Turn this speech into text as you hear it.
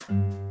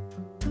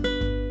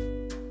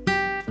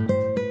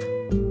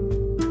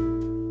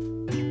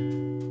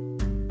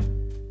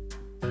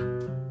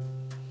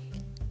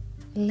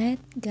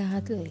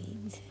God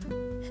lead.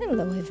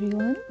 Hello,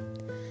 everyone.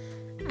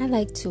 I'd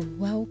like to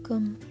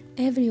welcome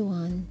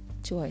everyone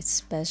to our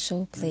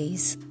special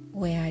place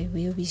where I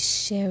will be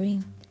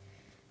sharing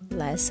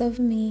less of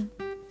me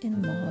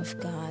and more of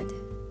God.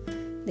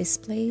 This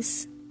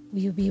place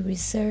will be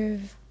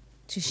reserved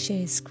to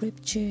share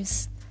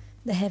scriptures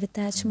that have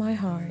touched my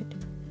heart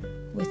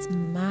with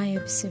my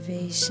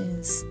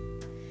observations,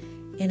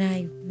 and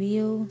I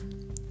will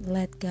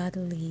let God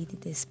lead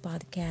this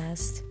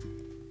podcast,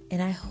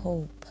 and I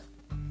hope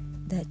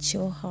that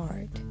your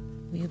heart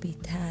will be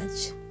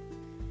touched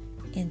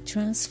and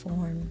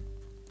transformed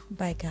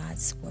by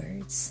God's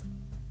words.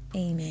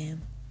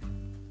 Amen.